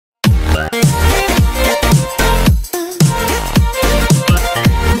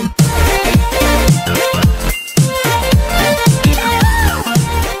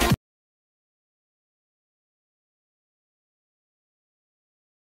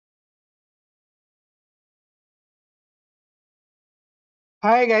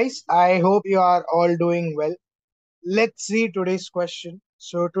Hi guys, I hope you are all doing well. Let's see today's question.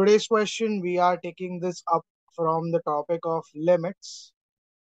 So today's question we are taking this up from the topic of limits.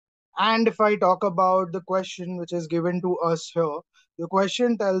 And if I talk about the question which is given to us here, the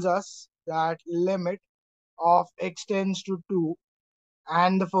question tells us that limit of x tends to 2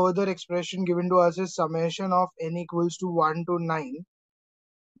 and the further expression given to us is summation of n equals to 1 to 9.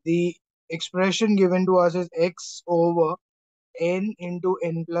 The expression given to us is x over n into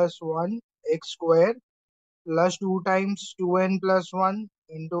n plus 1 x square plus 2 times 2n plus 1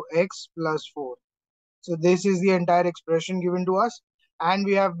 into x plus 4. So this is the entire expression given to us and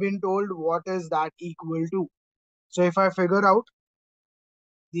we have been told what is that equal to. So if I figure out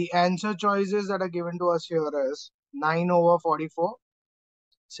the answer choices that are given to us here is 9 over 44,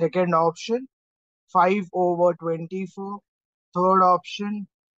 second option 5 over 24, third option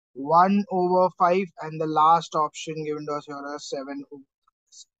 1 over 5 and the last option given to us here is 7 over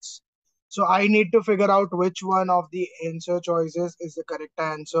 6. So I need to figure out which one of the answer choices is the correct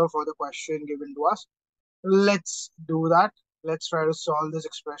answer for the question given to us. Let's do that. Let's try to solve this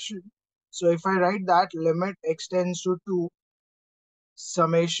expression. So if I write that limit x tends to 2,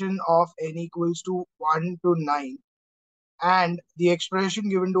 summation of n equals to 1 to 9, and the expression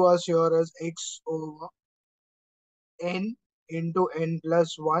given to us here is x over n into n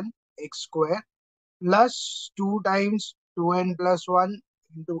plus 1 x square plus 2 times 2n plus 1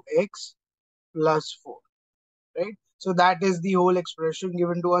 into x plus 4, right? So that is the whole expression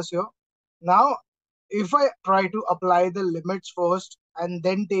given to us here. Now, if I try to apply the limits first and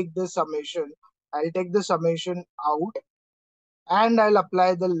then take the summation, I'll take the summation out and I'll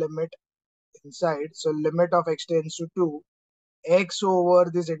apply the limit inside. So limit of x tends to 2, x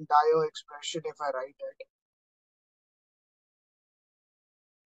over this entire expression if I write it.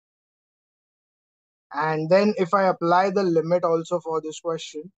 And then if I apply the limit also for this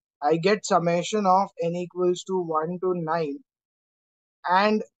question, I get summation of n equals to 1 to 9.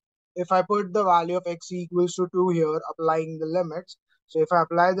 And if I put the value of x equals to 2 here, applying the limits, so if I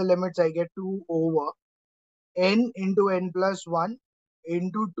apply the limits, I get 2 over n into n plus 1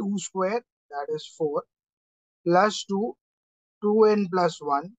 into 2 square, that is 4, plus 2, 2n plus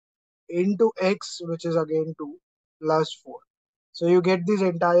 1 into x, which is again 2, plus 4. So you get this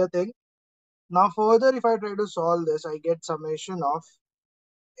entire thing. Now further, if I try to solve this, I get summation of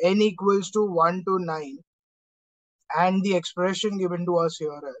n equals to 1 to 9 and the expression given to us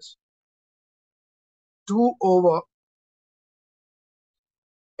here is 2 over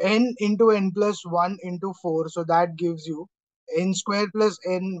n into n plus 1 into 4. So that gives you n square plus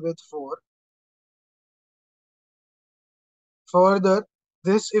n with 4. Further,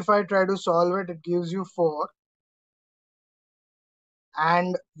 this if I try to solve it, it gives you 4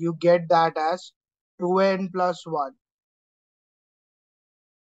 and you get that as 2n plus 1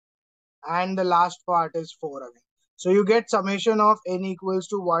 and the last part is 4 again. So you get summation of n equals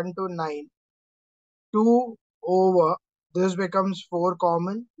to 1 to 9, 2 over this becomes 4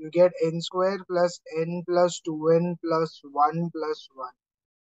 common. You get n square plus n plus 2n plus 1 plus 1.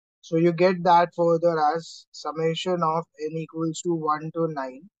 So you get that further as summation of n equals to 1 to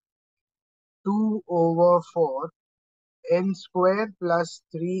 9, 2 over 4 n square plus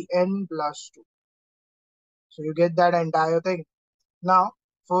 3n plus 2. So you get that entire thing. Now,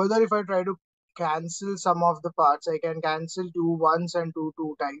 further if I try to cancel some of the parts, I can cancel 2 once and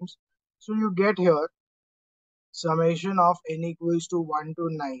 2 times. So you get here summation of n equals to 1 to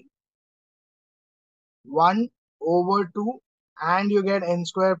 9, 1 over 2 and you get n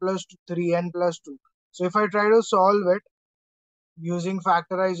square plus 3n plus 2. So if I try to solve it using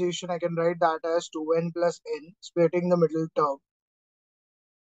factorization, I can write that as 2n plus n, splitting the middle term.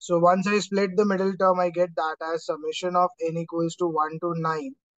 So once I split the middle term, I get that as summation of n equals to 1 to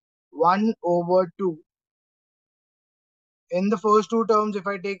 9, 1 over 2. In the first two terms, if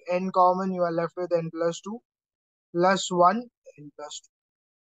I take n common, you are left with n plus 2 plus 1 n plus 2.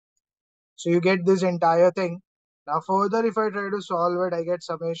 So you get this entire thing. Now further, if I try to solve it, I get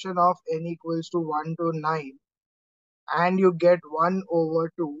summation of n equals to 1 to 9 and you get 1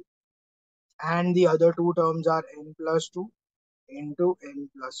 over 2 and the other two terms are n plus 2 into n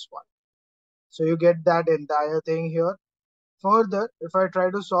plus 1. So you get that entire thing here. Further, if I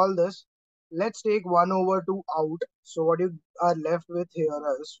try to solve this, let's take 1 over 2 out. So what you are left with here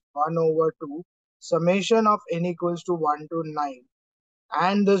is 1 over 2 summation of n equals to 1 to 9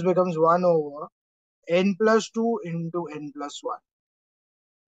 and this becomes 1 over n plus 2 into n plus 1.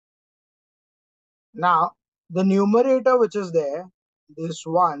 Now, the numerator which is there, this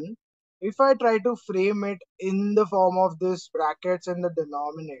one, if I try to frame it in the form of this brackets in the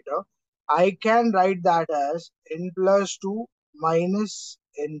denominator, I can write that as n plus 2 minus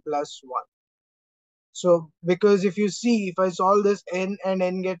n+1. So because if you see, if I solve this, n and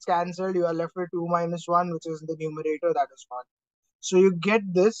n gets cancelled, you are left with 2 minus 1, which is in the numerator, that is 1. So you get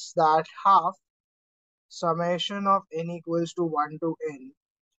this, that half summation of n equals to 1 to n.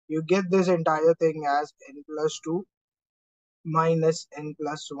 You get this entire thing as n+2 minus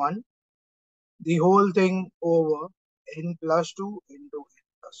n+1, the whole thing over n+2 into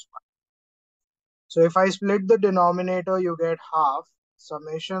n+1. So if I split the denominator, you get half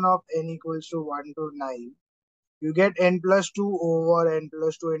summation of n equals to 1 to 9. You get n+2 over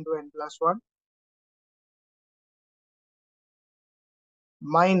n+2 into n+1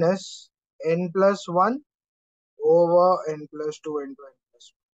 minus n+1 over n+2 into n+1.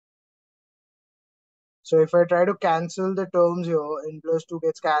 So if I try to cancel the terms here, n+2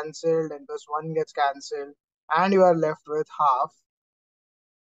 gets cancelled, n+1 gets cancelled, and you are left with half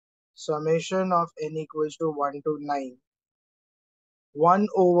summation of n equals to 1 to 9, 1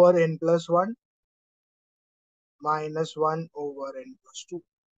 over n+1 minus 1 over n+2.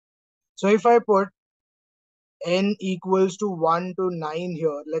 So if I put n equals to 1 to 9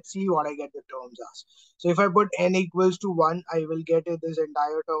 here, let's see what I get the terms as. So if I put n equals to 1, I will get this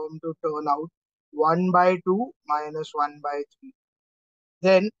entire term to turn out 1 by 2 minus 1 by 3.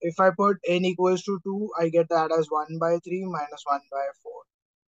 Then if I put n equals to 2, I get that as 1 by 3 minus 1 by 4.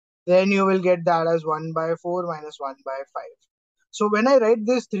 Then you will get that as 1 by 4 minus 1 by 5. So when I write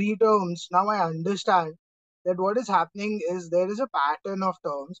these three terms, now I understand that what is happening is there is a pattern of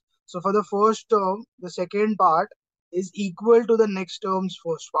terms. So for the first term, the second part is equal to the next term's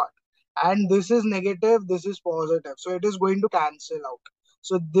first part. And this is negative, this is positive. So it is going to cancel out.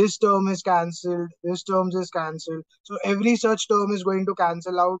 So this term is cancelled, this term is cancelled. So every such term is going to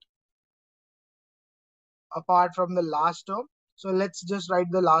cancel out apart from the last term. So let's just write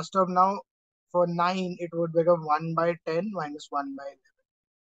the last term now. For 9, it would become 1 by 10 minus 1 by 11.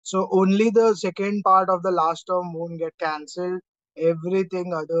 So only the second part of the last term won't get cancelled.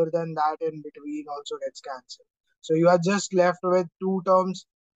 Everything other than that in between also gets cancelled. So you are just left with two terms,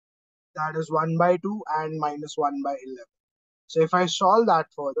 that is 1 by 2 and minus 1 by 11. So if I solve that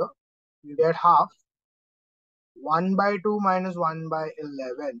further, you get half 1 by 2 minus 1 by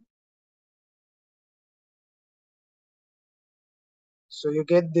 11. So you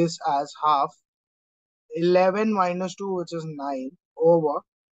get this as half 11 minus 2, which is 9, over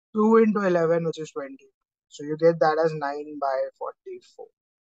 2 into 11, which is 20. So you get that as 9 by 44.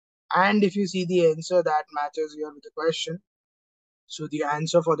 And if you see the answer that matches here with the question, so the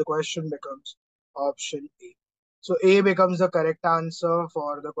answer for the question becomes option A. So A becomes the correct answer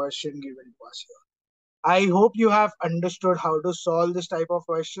for the question given to us here. I hope you have understood how to solve this type of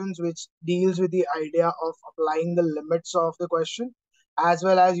questions, which deals with the idea of applying the limits of the question as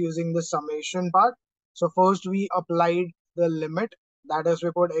well as using the summation part. So first we applied the limit, that is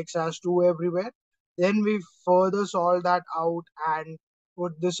we put x as 2 everywhere. Then we further solve that out and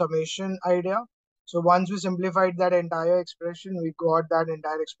put the summation idea. So once we simplified that entire expression, we got that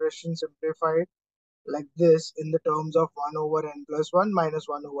entire expression simplified like this in the terms of 1 over n+1 minus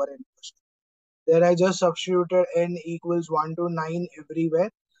 1 over n+2. Then I just substituted n equals 1 to 9 everywhere.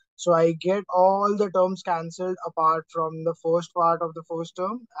 So I get all the terms cancelled apart from the first part of the first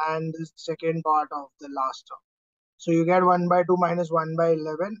term and the second part of the last term. So you get 1 by 2 minus 1 by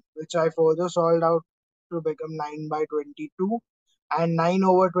 11, which I further solved out to become 9 by 22. And 9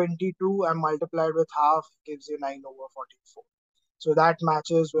 over 22 and multiplied with half gives you 9 over 44. So that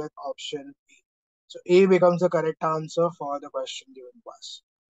matches with option A. So A becomes the correct answer for the question given to us.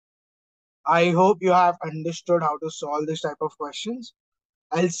 I hope you have understood how to solve this type of questions.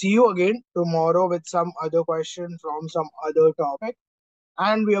 I'll see you again tomorrow with some other question from some other topic.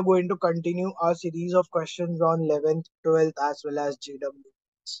 And we are going to continue our series of questions on 11th, 12th as well as JEE.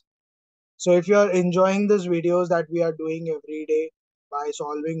 So if you are enjoying these videos that we are doing every day by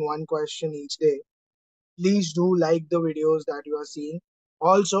solving one question each day, please do like the videos that you are seeing.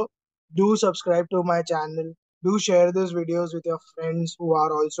 Also, do subscribe to my channel. Do share these videos with your friends who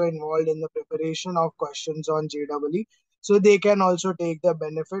are also involved in the preparation of questions on JEE, so they can also take the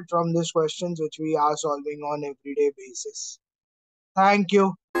benefit from these questions which we are solving on everyday basis. Thank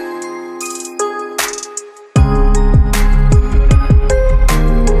you.